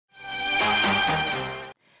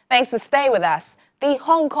Thanks for staying with us. The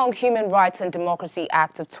Hong Kong Human Rights and Democracy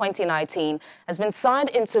Act of 2019 has been signed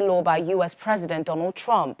into law by U.S. President Donald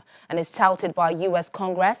Trump and is touted by U.S.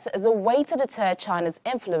 Congress as a way to deter China's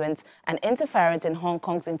influence and interference in Hong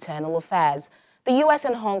Kong's internal affairs. The U.S.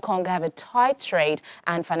 and Hong Kong have a tight trade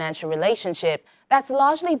and financial relationship that's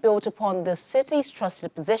largely built upon the city's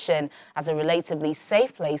trusted position as a relatively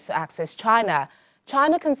safe place to access China.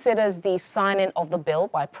 China considers the signing of the bill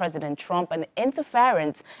by President Trump an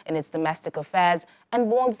interference in its domestic affairs and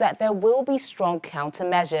warns that there will be strong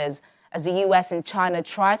countermeasures. As the U.S. and China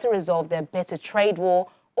try to resolve their bitter trade war,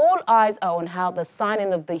 all eyes are on how the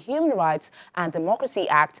signing of the Human Rights and Democracy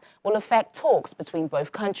Act will affect talks between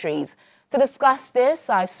both countries. To discuss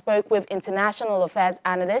this, I spoke with international affairs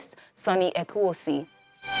analyst Sonny Ekuosi.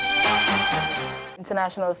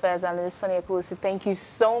 International Affairs Analyst Sonny Ekuosi, thank you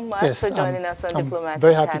so much for joining us on Diplomatic I'm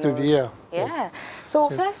very happy to be here. Yeah. Yes. So,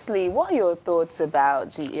 firstly, what are your thoughts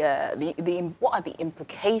about what are the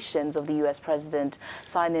implications of the U.S. president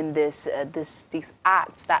signing this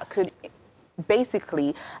act that could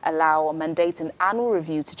basically allow or mandate an annual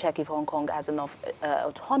review to check if Hong Kong has enough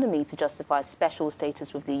autonomy to justify special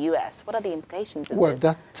status with the U.S.? What are the implications of this? Well,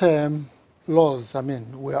 that laws, I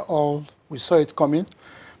mean, we saw it coming,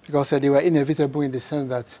 because they were inevitable in the sense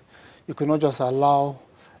that you could not just allow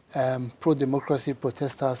pro-democracy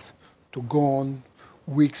protesters to go on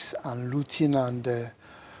weeks and looting and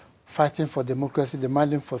fighting for democracy,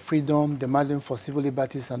 demanding for freedom, demanding for civil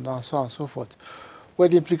liberties, and so on and so forth. Well,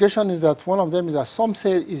 the implication is that one of them is that some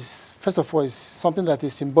say is, first of all, is something that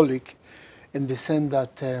is symbolic in the sense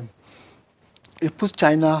that it puts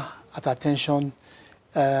China at attention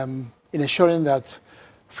in ensuring that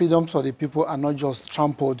freedoms of the people are not just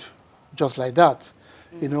trampled just like that.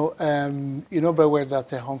 You know very well that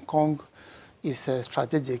Hong Kong is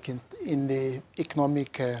strategic in the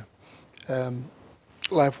economic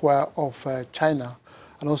life of China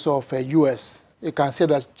and also of US. You can say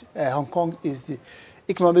that Hong Kong is the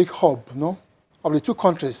economic hub, of the two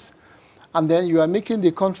countries. And then you are making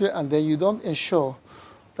the country, and then you don't ensure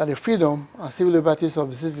that the freedom and civil liberties of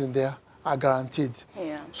the citizens there are guaranteed.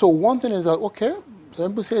 Yeah. So one thing is that, okay,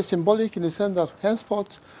 some people say it's symbolic in the sense that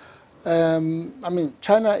henceforth,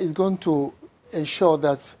 China is going to ensure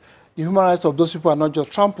that the human rights of those people are not just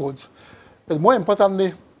trampled, but more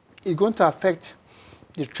importantly, it's going to affect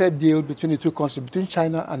the trade deal between the two countries, between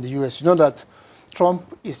China and the US. You know that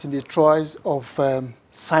Trump is in the throes of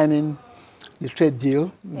signing the trade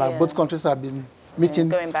deal, but both countries have been meeting,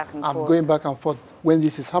 going back and forth when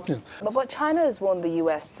this is happening. But China has warned the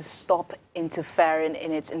U.S. to stop interfering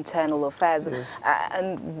in its internal affairs. Yes.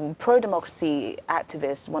 And pro-democracy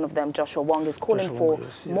activists, one of them, Joshua Wong, is calling for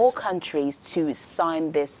more countries to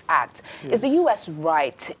sign this act. Yes. Is the U.S.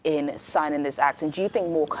 right in signing this act? And do you think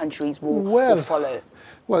more countries will follow?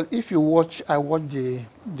 Well, if you watch, I watched the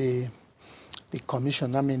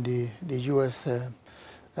commission, the U.S.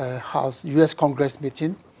 U.S. Congress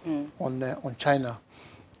meeting on China,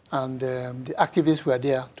 and the activists were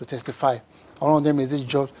there to testify. One of them is this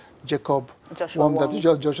Joshua Wong,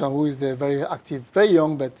 who is very active, very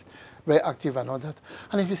young, but very active and all that.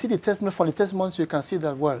 And if you see the testimony from the testimonies, you can see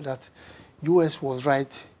that that U.S. was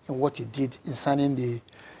right in what it did in signing the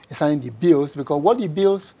bills, because what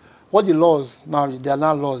the laws now, they are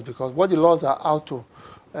now laws, because what the laws are out to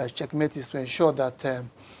checkmate is to ensure that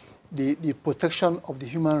the protection of the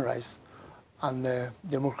human rights and the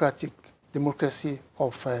democracy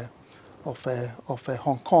of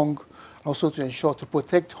Hong Kong, also to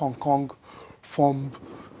protect Hong Kong from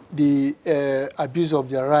the abuse of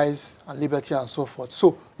their rights and liberty and so forth.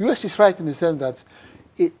 So U.S. is right in the sense that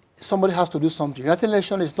somebody has to do something. United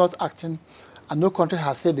Nations is not acting, and no country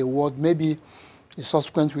has said a word. Maybe in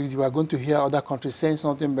subsequent weeks you are going to hear other countries saying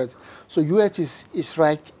something, but so U.S. is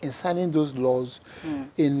right in signing those laws,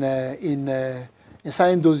 in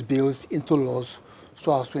signing those bills into laws,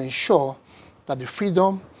 so as to ensure that the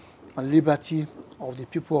freedom and liberty of the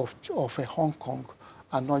people of Hong Kong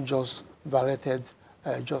are not just violated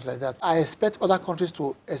just like that. I expect other countries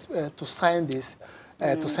to sign this,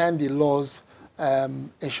 to sign the laws,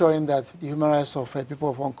 ensuring that the human rights of people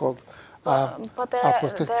of Hong Kong are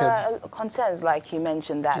protected. There are concerns, like you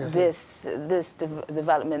mentioned, that this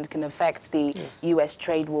development can affect the U.S.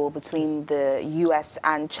 trade war between the U.S.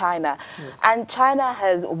 and China. Yes. And China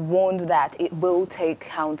has warned that it will take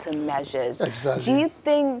countermeasures. Exactly. Do you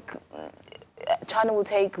think China will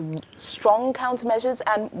take strong countermeasures,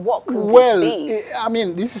 and what could this be?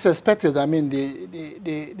 This is expected.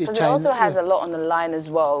 Because it also has a lot on the line as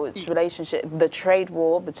well. Its relationship, the trade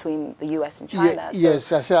war between the U.S. and China.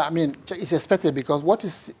 Yes, I say, it's expected because what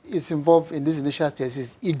is involved in this initial stage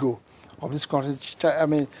is ego of this country. I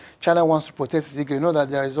mean, China wants to protect its ego. You know that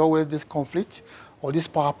there is always this conflict or this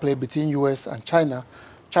power play between U.S. and China.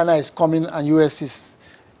 China is coming, and U.S.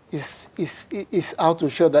 is out to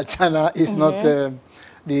show that China is not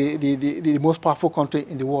the most powerful country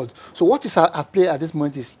in the world. So what is at play at this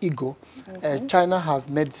moment is ego. China has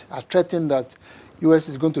threatened that U.S.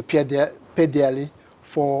 is going to pay dearly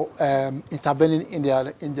for intervening in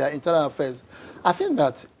their internal affairs. I think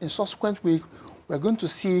that in subsequent week we're going to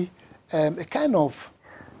see a kind of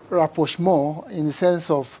rapprochement in the sense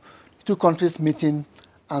of two countries meeting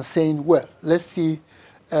and saying, well, let's see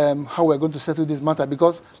how we're going to settle this matter.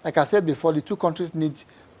 Because, like I said before, the two countries need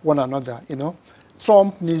one another, you know.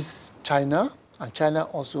 Trump needs China, and China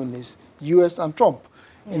also needs the U.S. and Trump.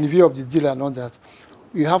 In view of the deal and all that,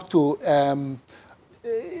 you have to,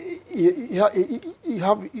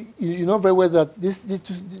 you know very well that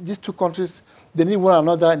these two countries, they need one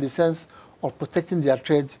another in the sense of protecting their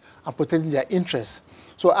trade and protecting their interests.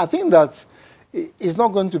 So I think that it's not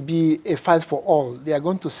going to be a fight for all. They are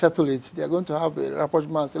going to settle it. They are going to have a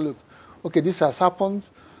rapprochement and say, look, okay, this has happened,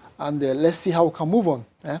 and let's see how we can move on.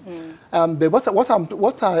 But what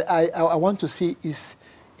I want to see is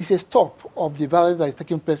a stop of the violence that is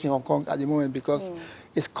taking place in Hong Kong at the moment, because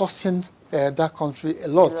it's costing that country a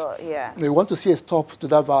lot. We want to see a stop to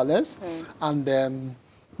that violence, and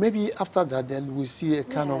maybe after that, then we'll see a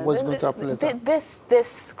kind of what's going to happen later.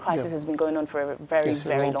 This crisis has been going on for a very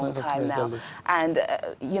long time now. And,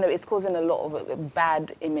 you know, it's causing a lot of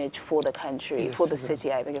bad image for the country, for the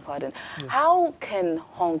city, I beg your pardon. How can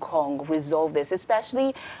Hong Kong resolve this,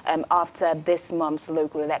 especially after this month's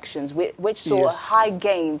local elections, which saw high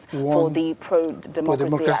gains for the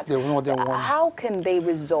pro-democracy act? How can they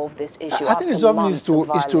resolve this issue I think resolving is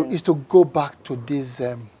to go back to this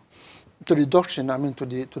to the doctrine, I mean, to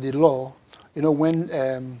the law. You know, when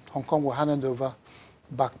Hong Kong was handed over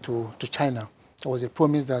back to China, there was a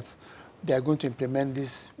promise that they are going to implement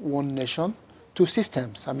this one nation, two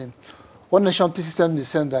systems. I mean, one nation, two systems in the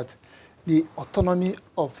sense that the autonomy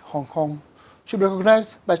of Hong Kong should be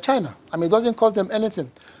recognized by China. I mean, it doesn't cost them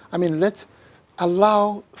anything. I mean, let's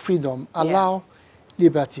allow freedom, allow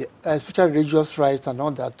liberty, especially religious rights and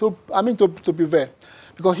all that, to prevail.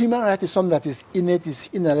 Because human rights is something that is innate, is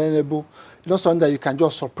inalienable, not something that you can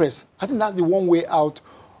just suppress. I think that's the one way out.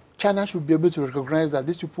 China should be able to recognize that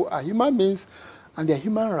these people are human beings and their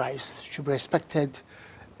human rights should be respected.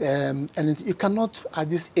 And you cannot, at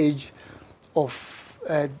this age of,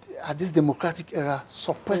 at this democratic era,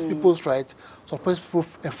 suppress people's rights, suppress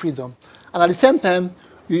people's freedom. And at the same time,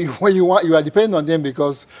 you are depending on them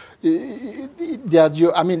because they are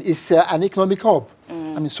it's an economic hub. I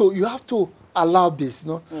mean, so you have to allow this. You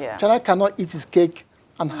know? China cannot eat its cake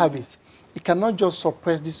and have it. It cannot just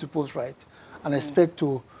suppress these people's rights and expect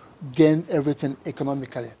to gain everything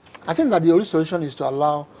economically. I think that the only solution is to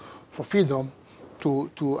allow for freedom to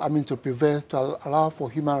prevail, to allow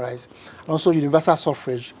for human rights, and also universal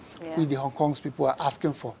suffrage, which the Hong Kong's people are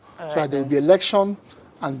asking for. So that there will be election,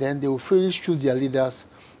 and then they will freely choose their leaders,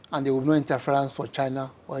 and there will be no interference for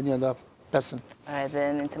China or any other person. All right,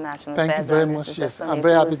 then, International Thank Affairs. you very much. Yes, I'm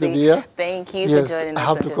very happy to be here. Thank you for joining us. I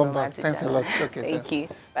have to come back. Thanks a lot. Okay, thank you.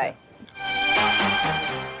 Bye.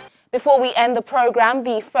 Before we end the program,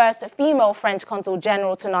 the first female French Consul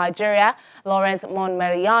General to Nigeria, Laurence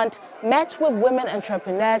Montmeriant, met with women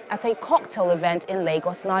entrepreneurs at a cocktail event in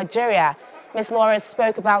Lagos, Nigeria. Ms. Laurence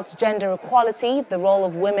spoke about gender equality, the role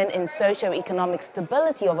of women in socio-economic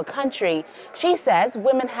stability of a country. She says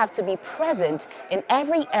women have to be present in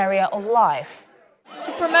every area of life.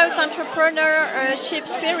 To promote entrepreneurship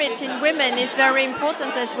spirit in women is very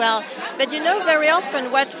important as well. But you know, very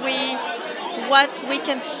often what we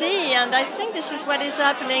can see, and I think this is what is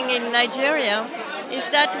happening in Nigeria, is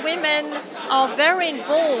that women are very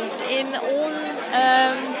involved in all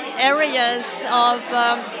areas of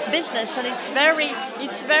business, and it's very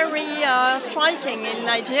striking in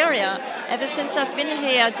Nigeria. Ever since I've been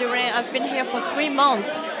here for 3 months,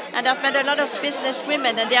 and I've met a lot of business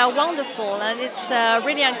women, and they are wonderful, and it's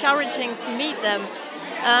really encouraging to meet them.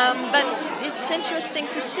 But it's interesting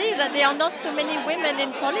to see that there are not so many women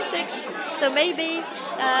in politics, so maybe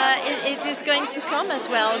it is going to come as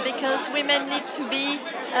well, because women need to be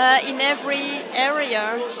in every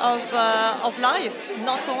area of life,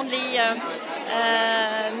 not only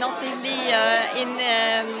in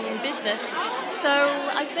business. So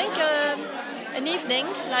I think an evening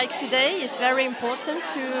like today is very important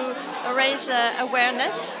to raise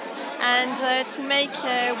awareness and to make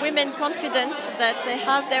women confident that they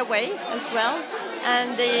have their way as well,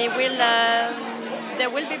 and there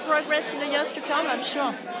will be progress in the years to come, I'm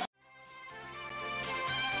sure.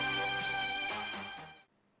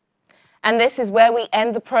 And this is where we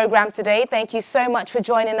end the program today. Thank you so much for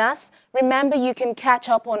joining us. Remember, you can catch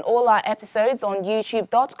up on all our episodes on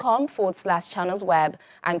youtube.com/channelsweb.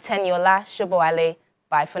 I'm Teniola Shoboale.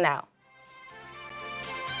 Bye for now.